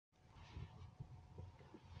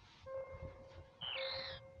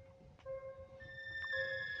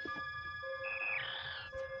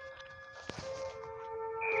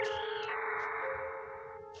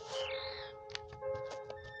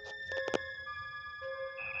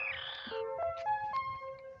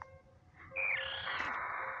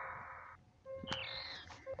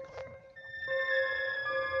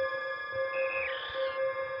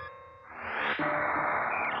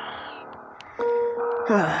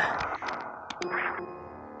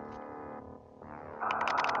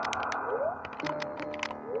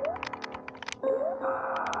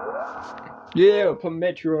Yeah, from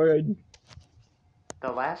Metroid.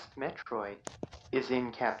 The last Metroid is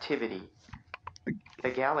in captivity. The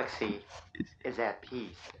galaxy is at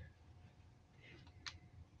peace.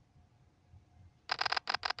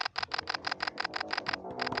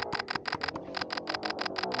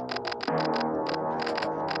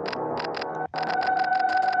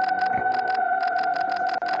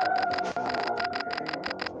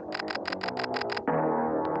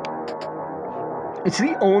 It's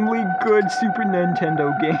the only good Super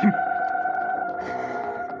Nintendo game.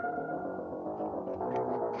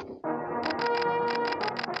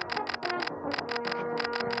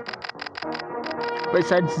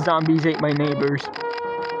 Besides Zombies Ate My Neighbors.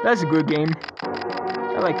 That's a good game.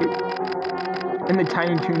 I like it. And the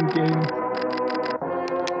Tiny Toon game.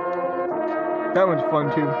 That one's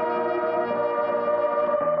fun too.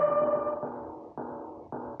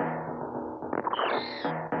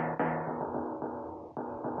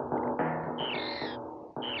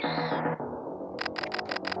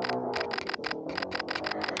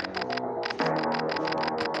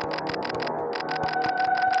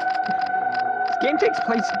 This game takes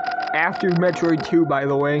place after Metroid 2, by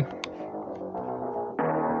the way.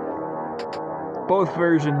 Both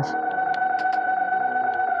versions.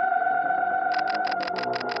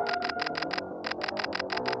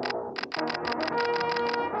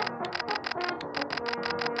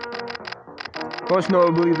 Most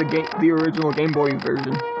notably the original Game Boy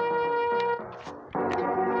version.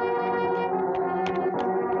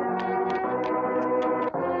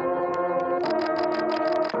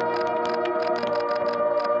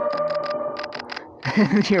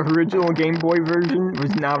 The original Game Boy version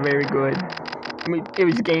was not very good. I mean, it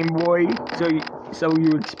was Game Boy, so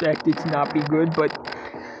you expect it to not be good, but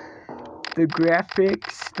the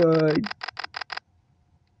graphics, the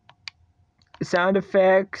sound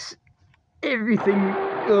effects, everything,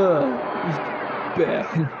 is bad.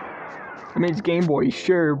 I mean, it's Game Boy,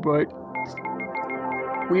 sure, but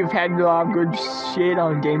we've had a lot of good shit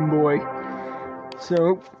on Game Boy,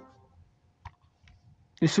 so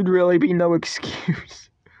this should really be no excuse.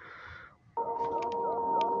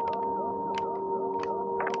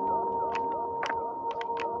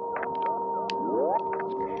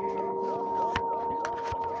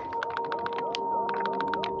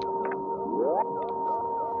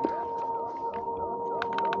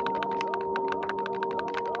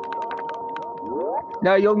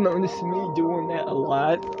 Now you'll notice me doing that a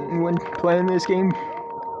lot when playing this game.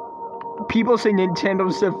 People say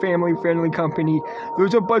Nintendo's a family-friendly company.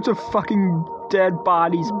 There's a bunch of fucking dead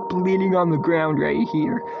bodies bleeding on the ground right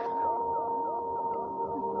here.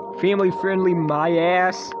 Family-friendly, my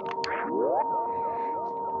ass.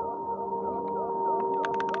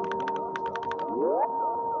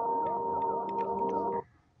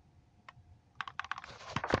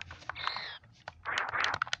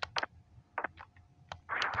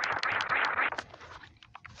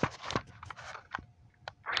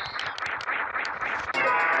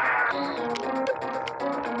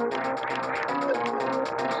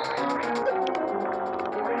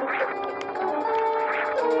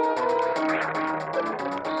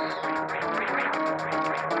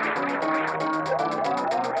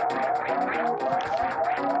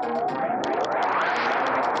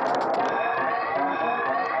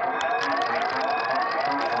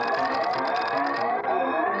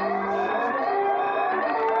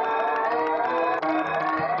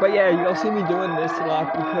 But yeah, you'll see me doing this a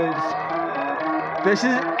lot because this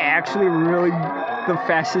is actually really the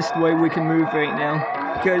fastest way we can move right now.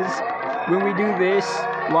 Because when we do this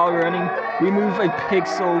while running, we move a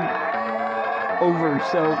pixel over,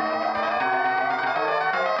 so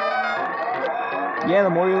yeah, the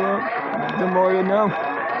more you know.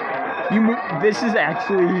 This is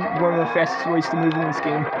actually one of the fastest ways to move in this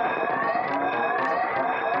game.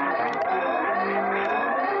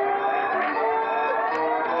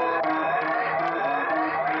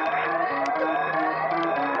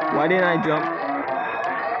 Why didn't I jump?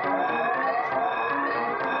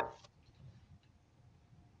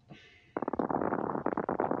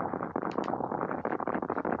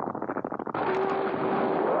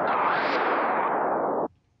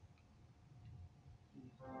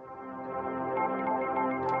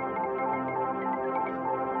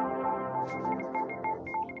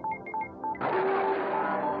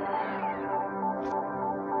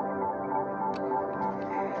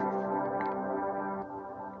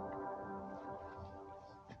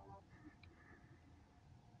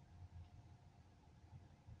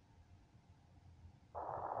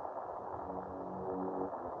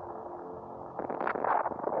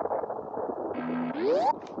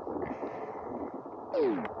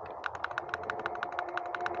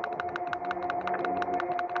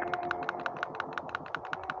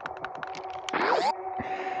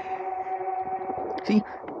 See?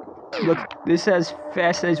 Look, this is as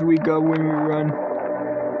fast as we go when we run.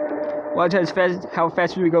 Watch how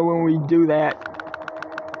fast we go when we do that.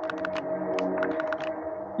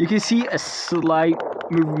 You can see a slight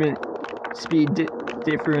movement speed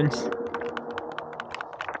difference.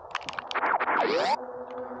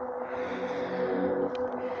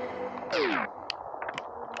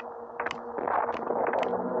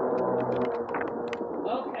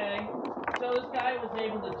 Okay, so this guy was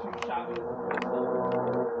able to two-shot me with a pistol.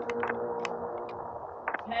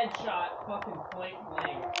 Headshot, fucking point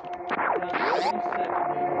blank.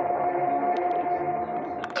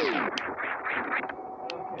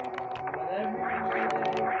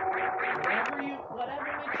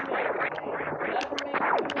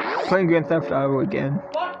 Playing Grand Theft Auto again.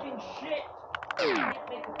 Fucking shit! You can't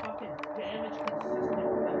make the fucking damage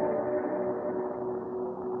consistently.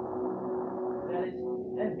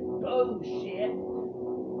 That's bullshit.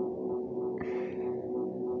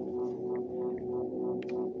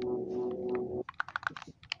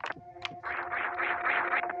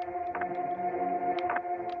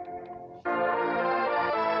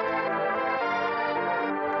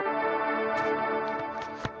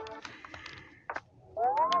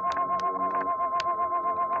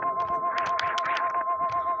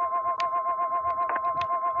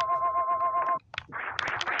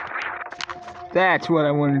 That's what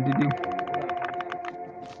I wanted to do.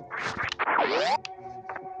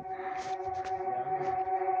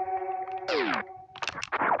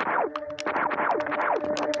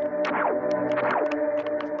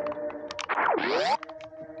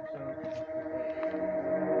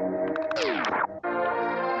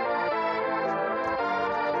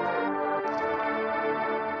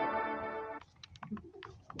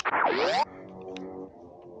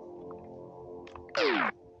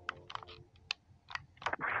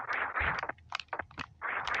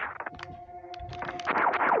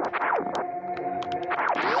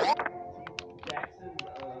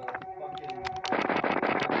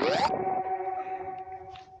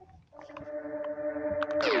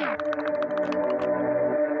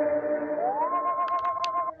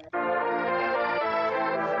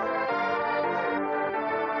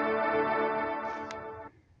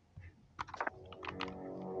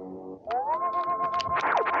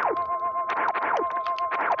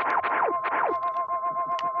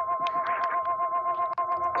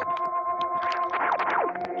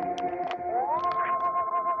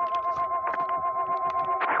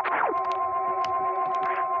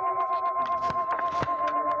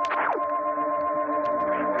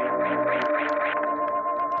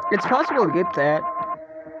 It's possible to get that.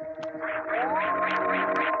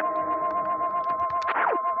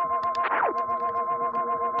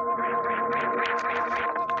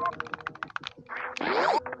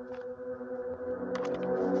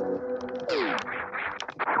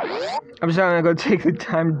 I'm just gonna go take the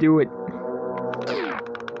time to do it.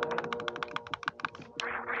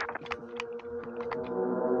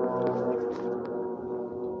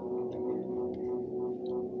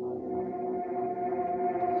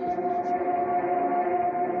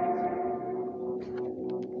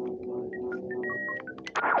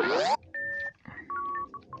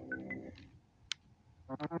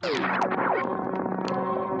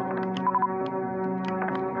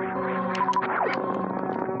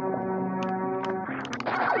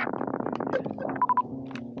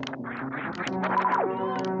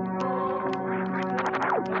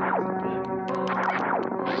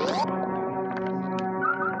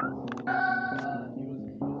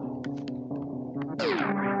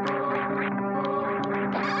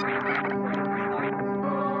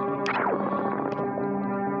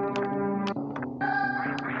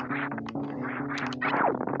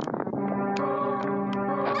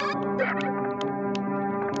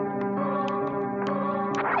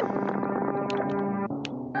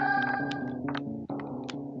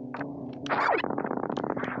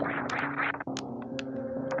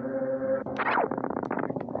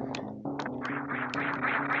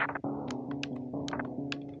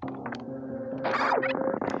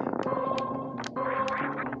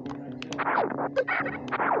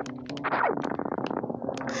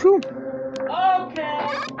 Phew. Okay,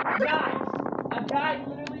 guys. A guy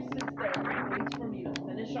literally sits there and waits for me to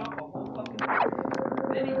finish off a whole fucking thing.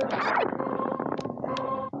 Then he comes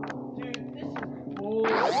over. Dude, this is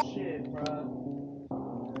bullshit, bruh.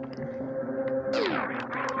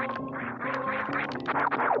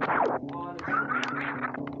 Honestly.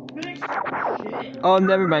 Fix shit. Oh,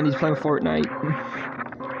 never mind. He's playing Fortnite.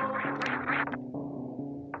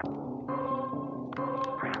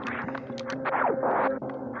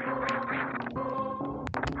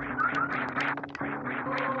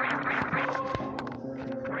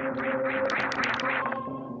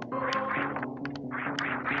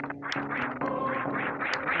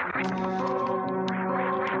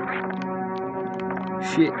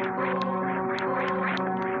 shit.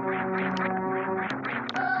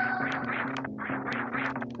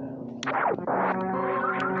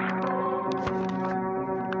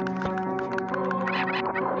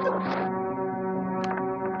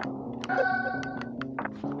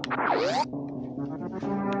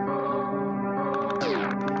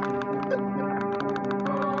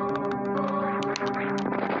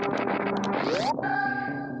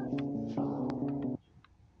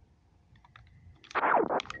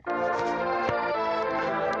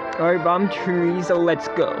 Alright, bomb Teresa, let's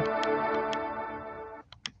go.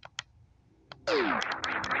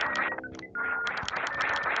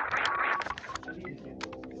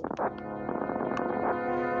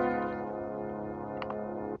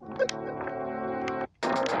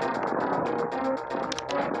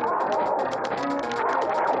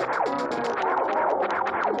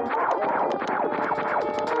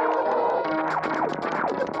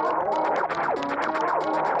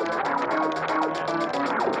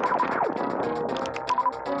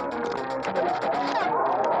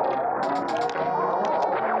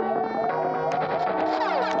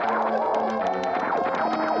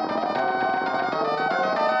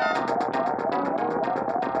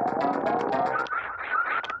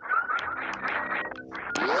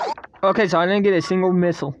 Okay, so I didn't get a single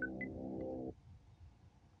missile.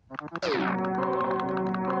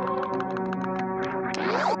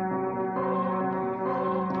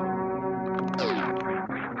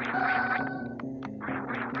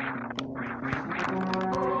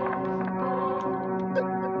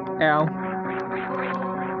 Ow.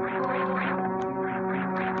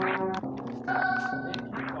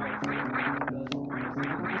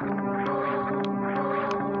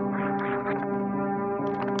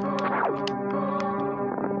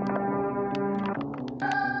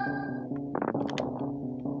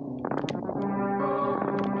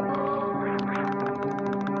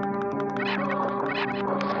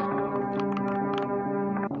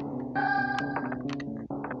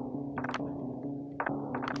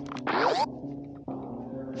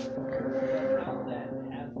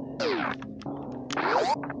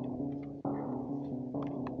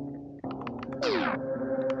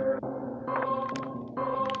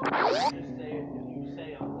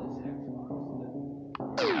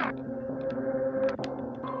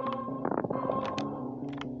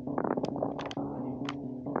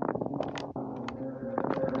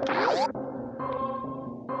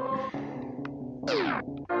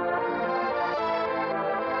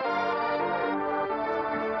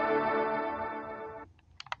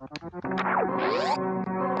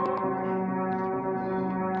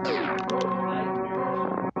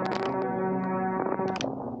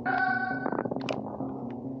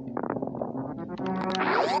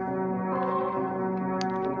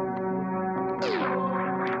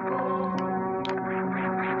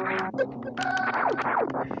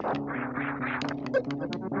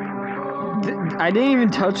 I didn't even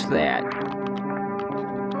touch that.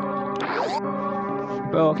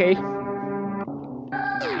 Well, okay.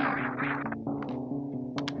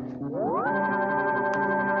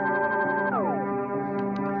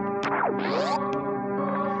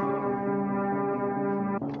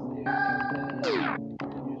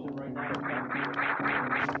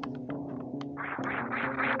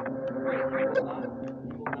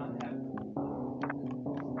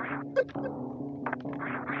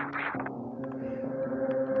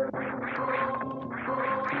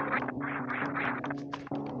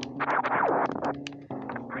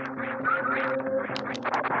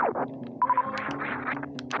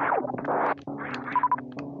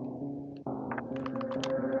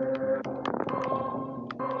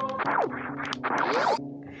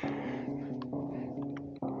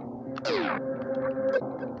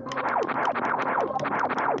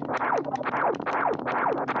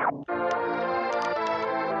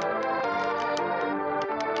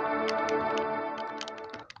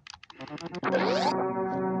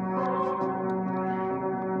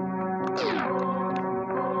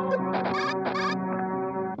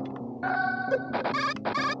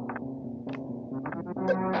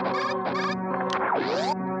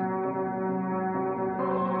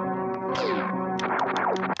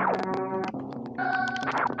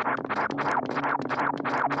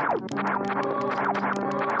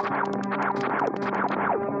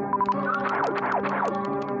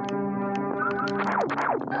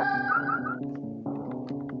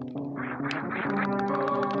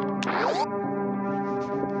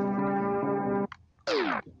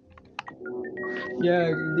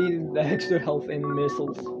 Yeah, needed the extra health and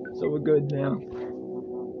missiles, so we're good now.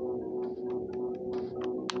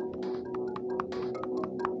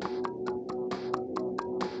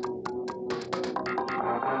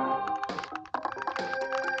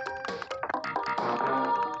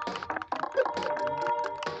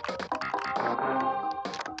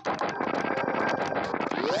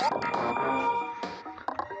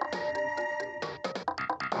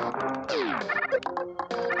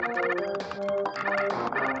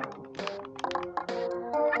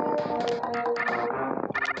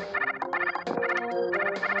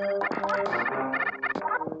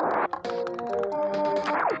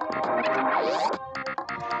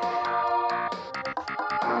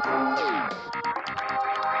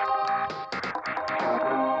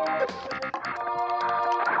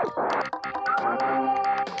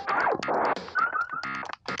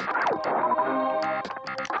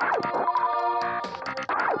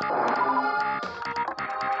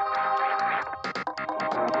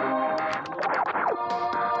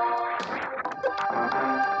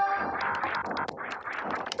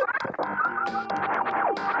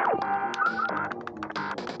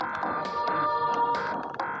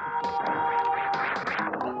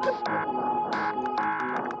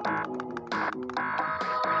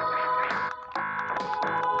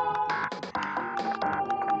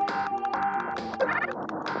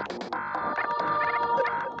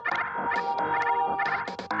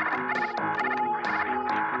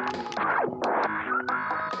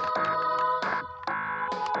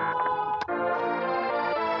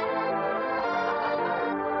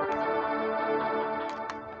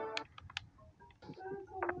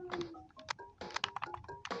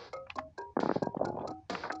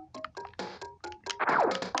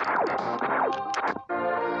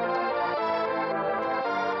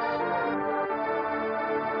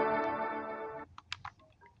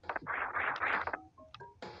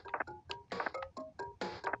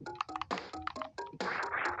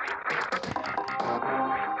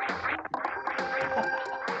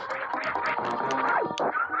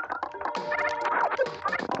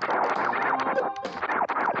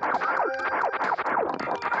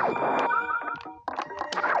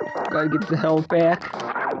 Gotta get the health back.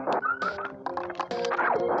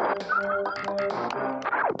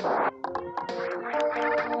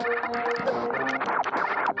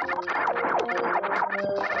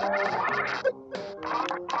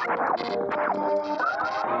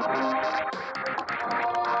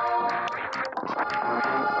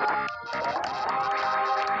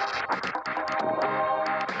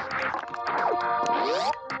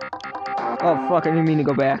 Oh fuck, I didn't mean to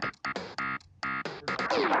go back.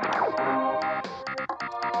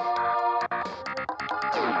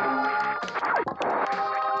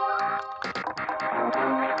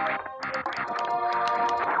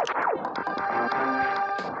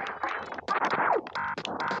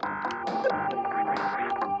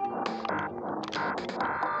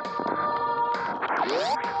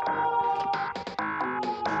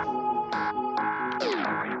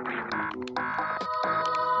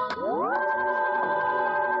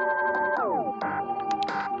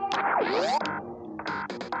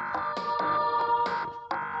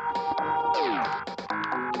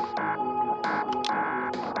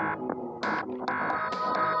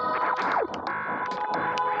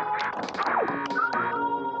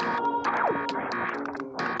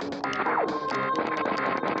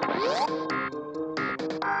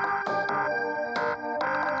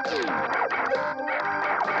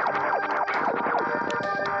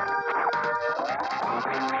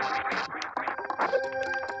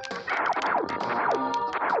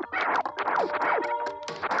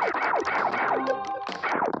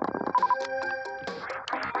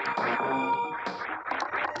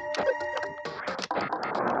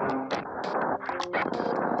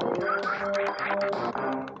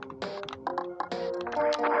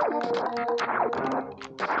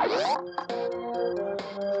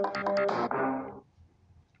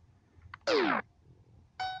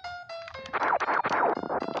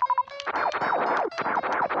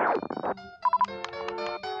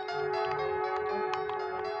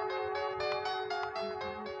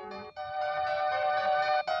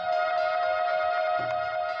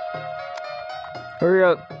 Hurry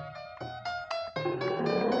up.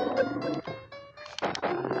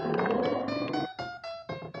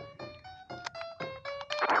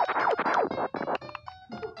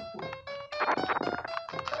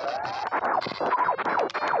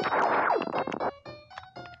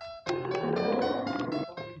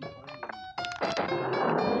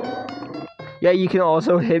 Yeah, you can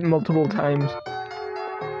also hit multiple times.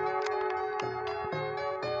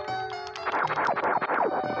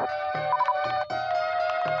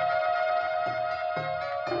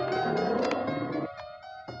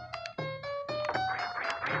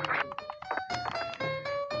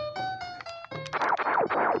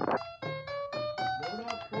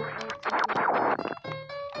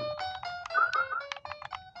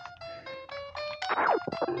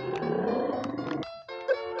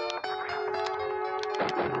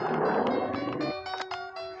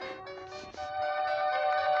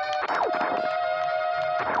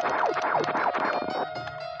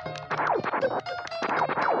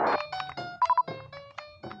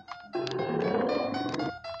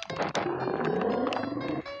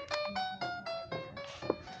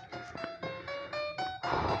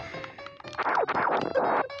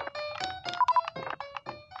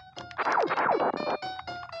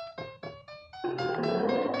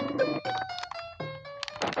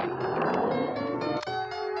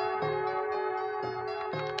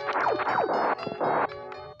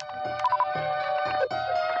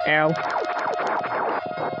 Ow.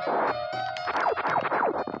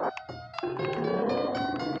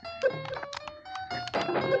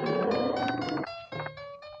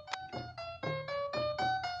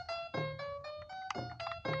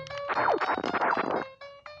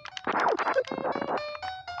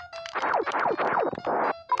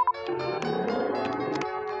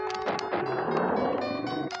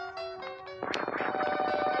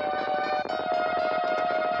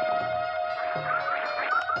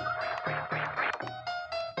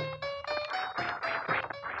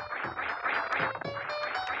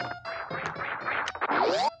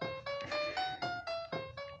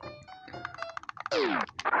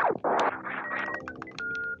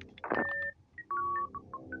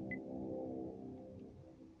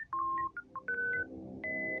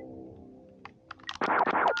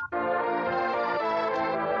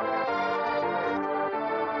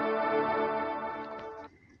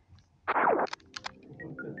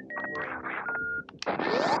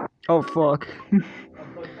 Oh fuck.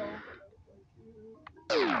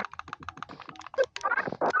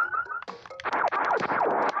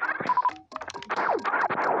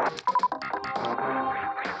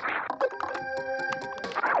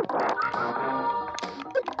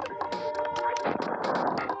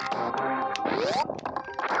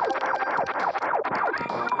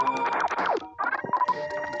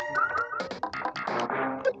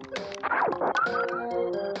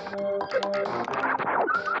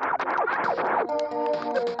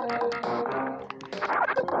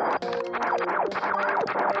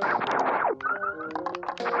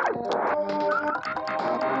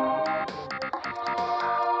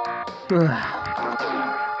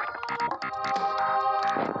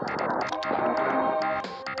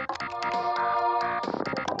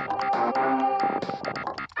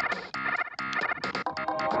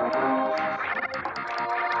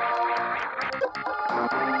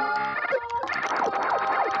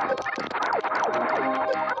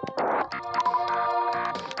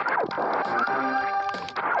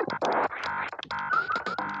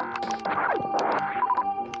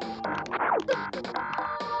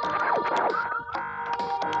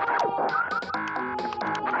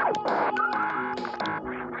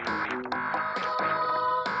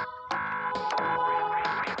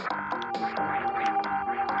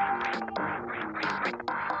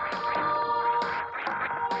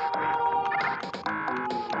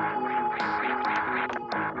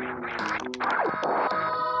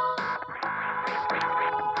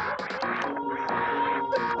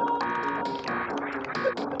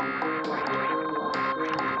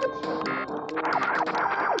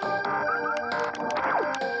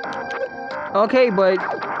 Okay, but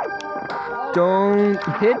don't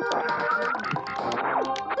hit.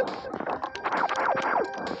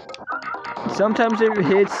 Sometimes it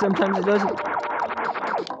hits, sometimes it doesn't.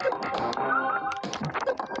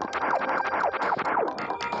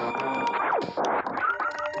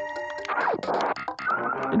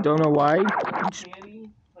 I don't know why.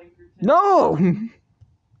 No!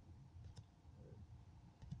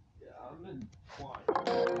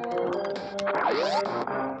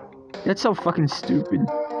 That's so fucking stupid.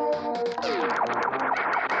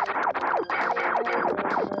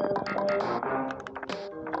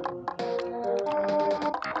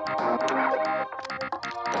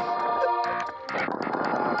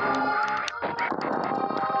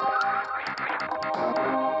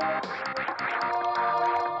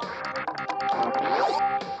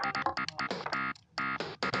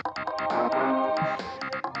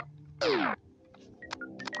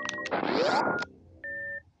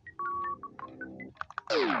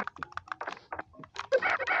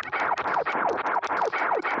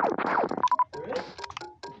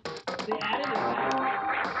 They added it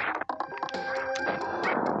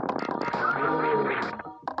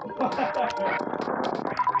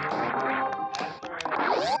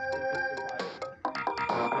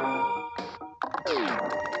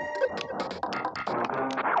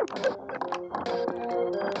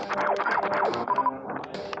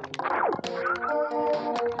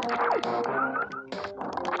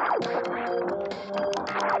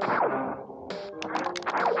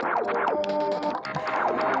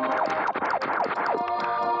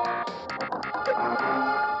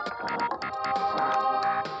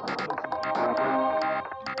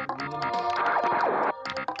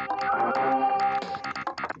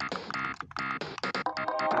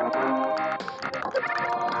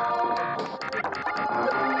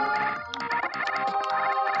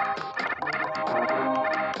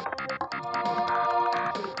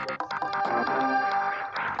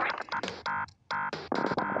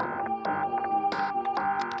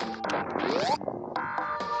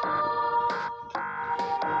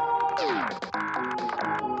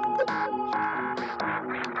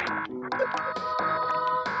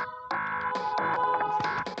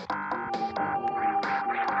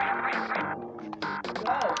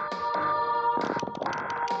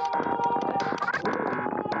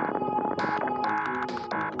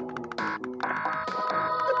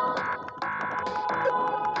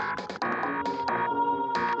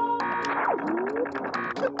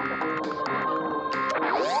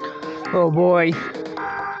Oh boy.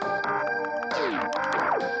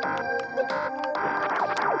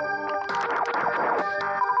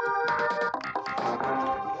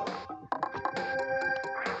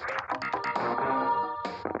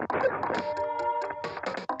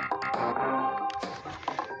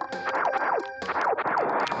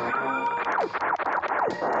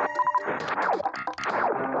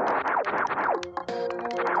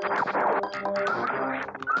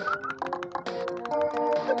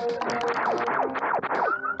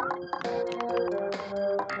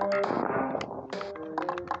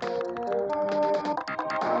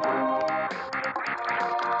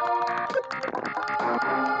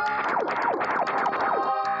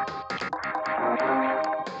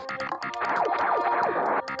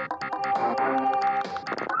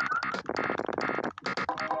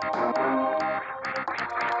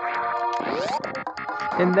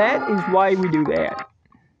 And that is why we do that.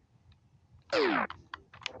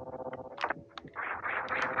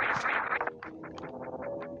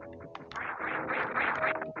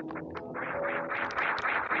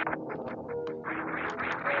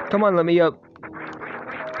 Come on, let me up.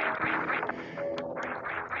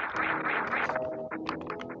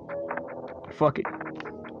 Fuck it.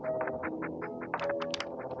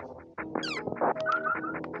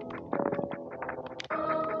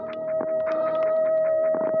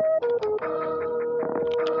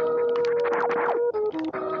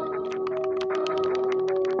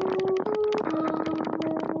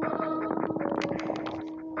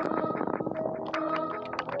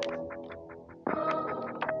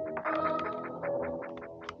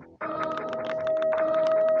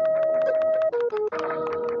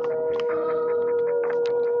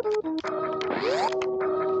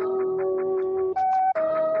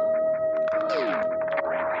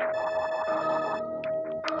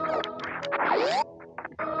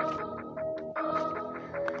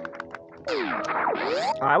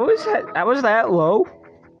 I was that low.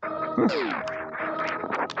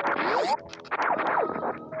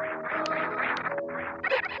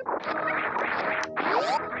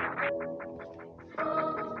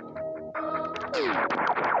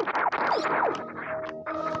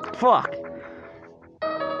 Fuck.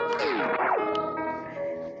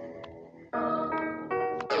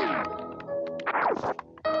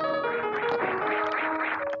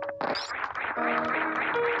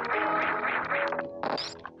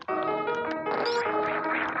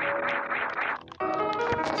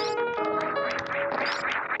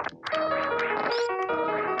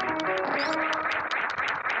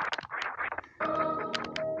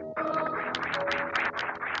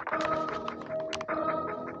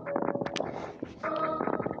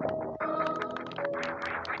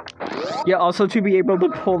 Yeah, also to be able to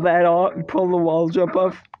pull that off, pull the wall jump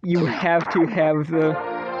off, you have to have the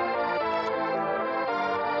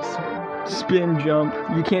spin jump.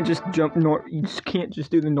 You can't just jump you just can't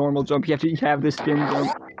just do the normal jump. You have to have the spin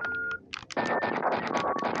jump.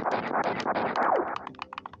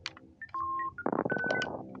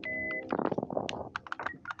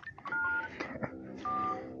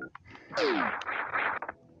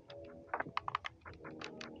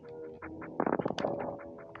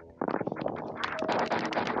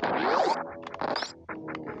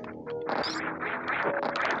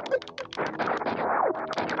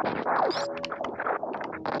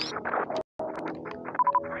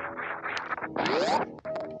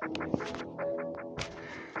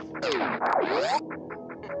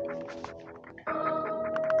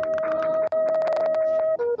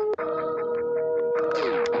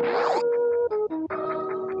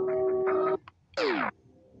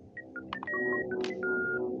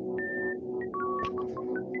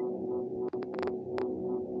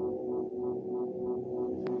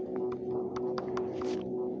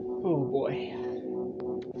 Oh boy.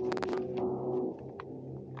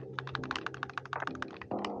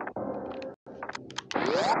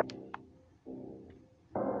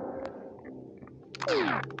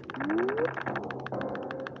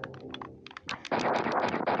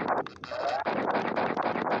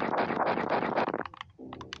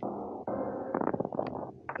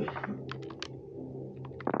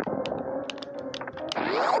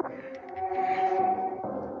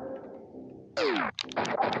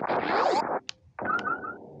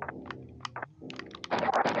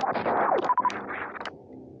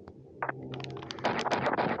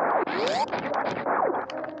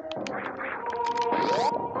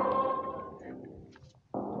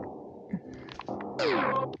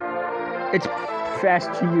 It's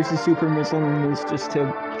fast to use the super missile and is just to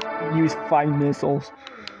use 5 missiles.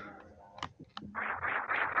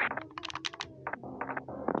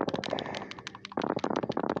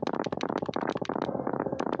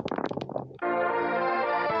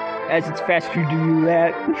 As it's faster to do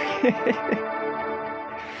that.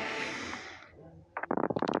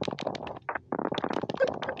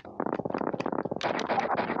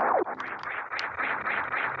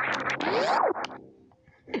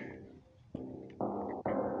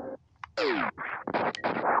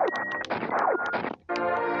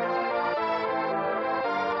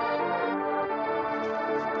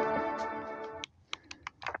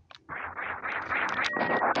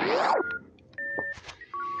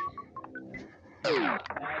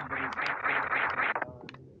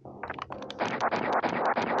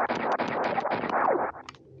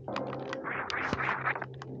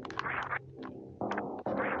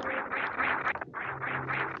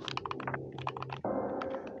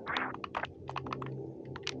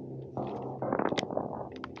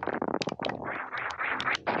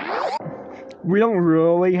 We don't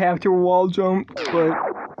really have to wall jump, but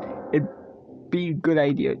it'd be a good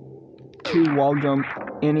idea to wall jump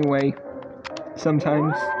anyway,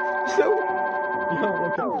 sometimes. So, you don't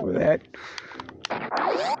look out for that.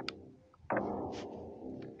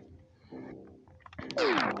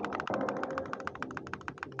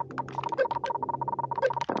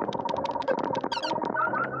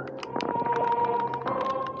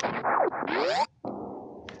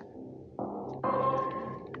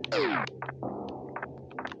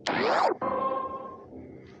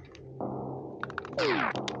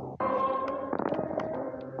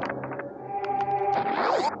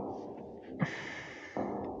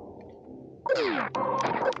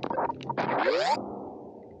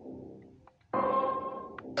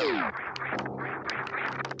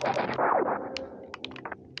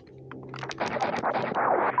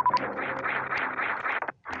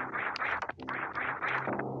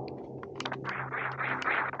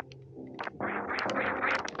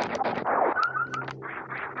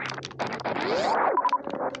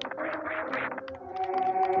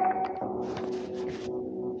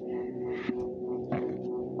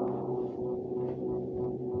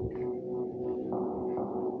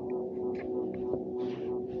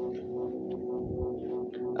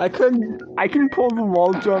 I can pull the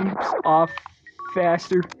wall jumps off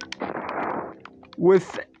faster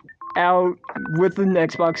with an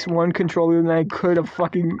Xbox One controller than I could a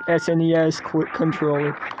fucking SNES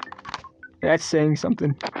controller. That's saying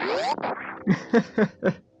something.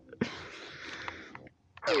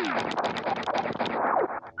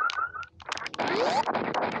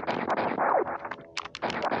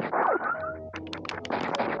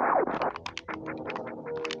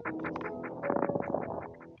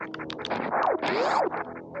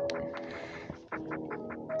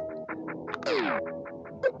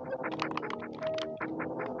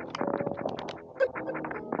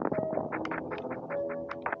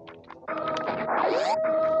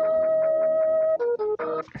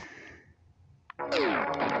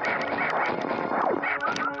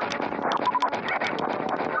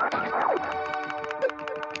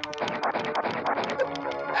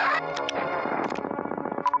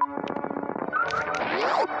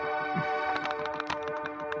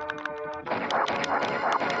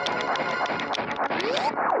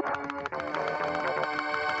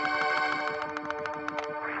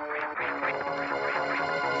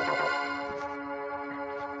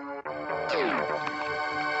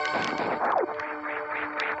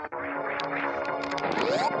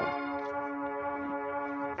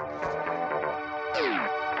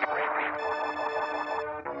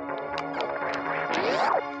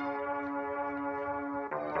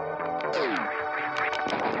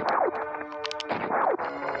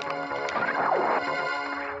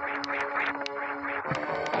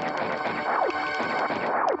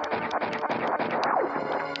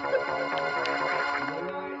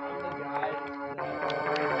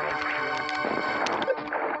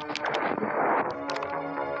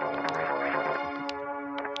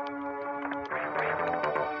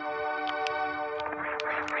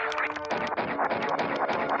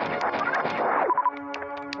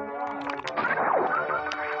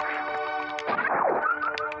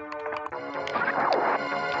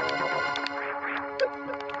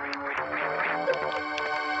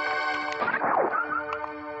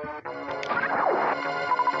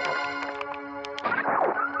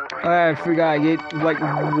 I forgot, I get like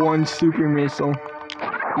one super missile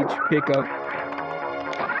each pickup.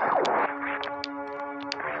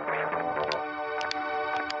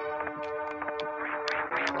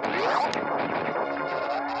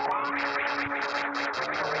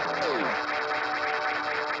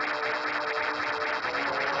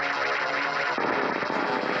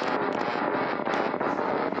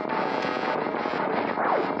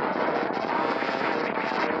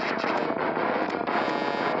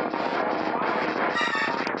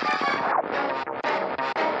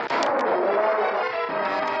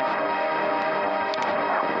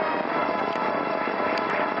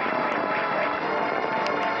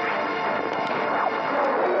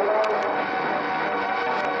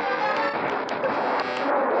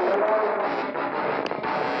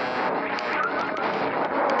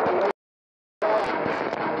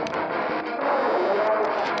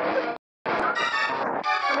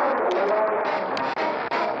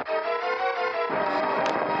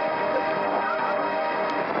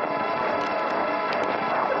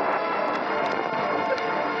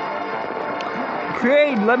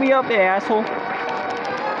 Great, let me up, asshole.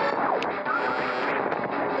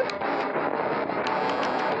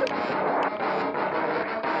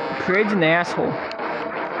 Craig's an asshole.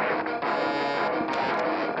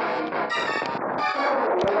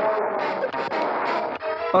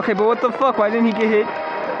 Okay, but what the fuck? Why didn't he get hit?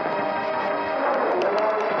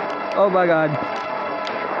 Oh my god.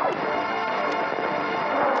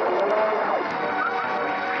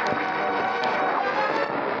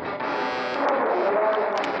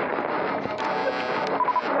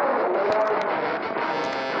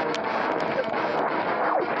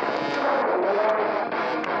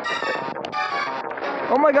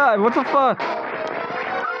 Oh my god, what the fuck?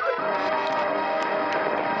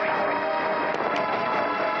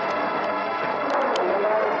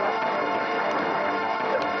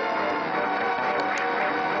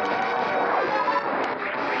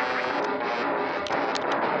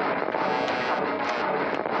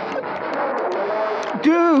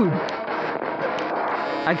 Dude!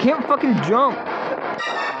 I can't fucking jump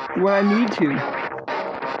when I need to.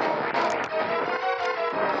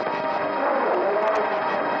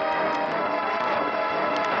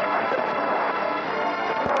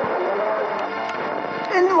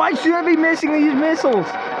 And why should I be missing these missiles?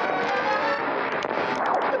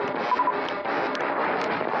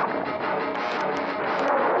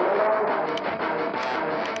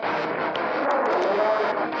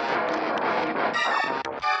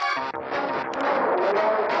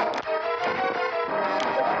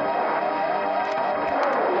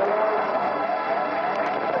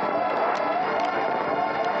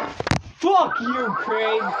 Fuck you,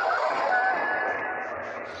 Craig!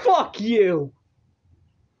 Fuck you!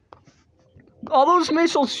 All those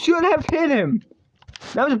missiles should have hit him!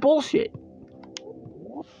 That was bullshit.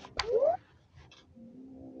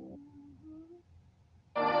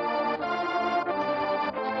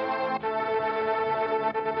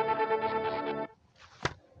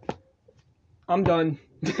 I'm done.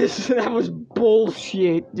 That was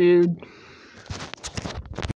bullshit, dude.